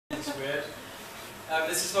weird.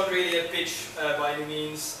 This is not really a pitch by any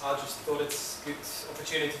means. I just thought it's a good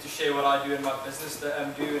opportunity to share what I do in my business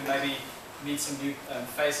that do and maybe meet some new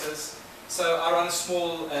faces. So I run a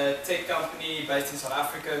small tech company based in South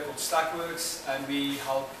Africa called Stackworks, and we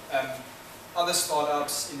help other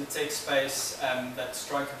startups in the tech space that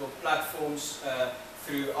try to build platforms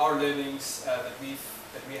through our learnings that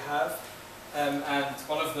we have. And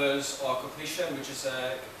one of those are Cognition, which is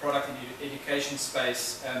a product in the education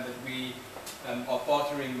space that we are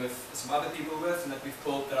partnering with some other people with, and that we've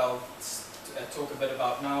built that I'll talk a bit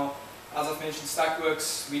about now. As I've mentioned,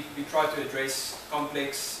 Stackworks, we try to address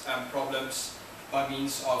complex problems by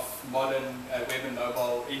means of modern web and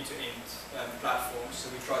mobile end-to-end platforms. So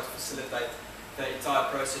we try to facilitate the entire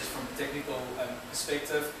process from a technical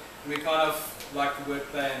perspective. And we kind of like the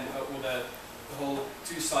wordplay and or the whole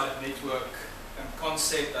two-sided network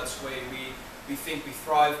concept. That's where we think we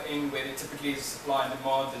thrive in, where there typically is supply and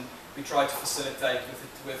demand, and we try to facilitate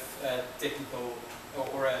with a technical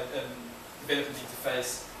or a development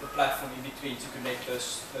interface, the platform in between to connect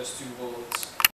those two worlds.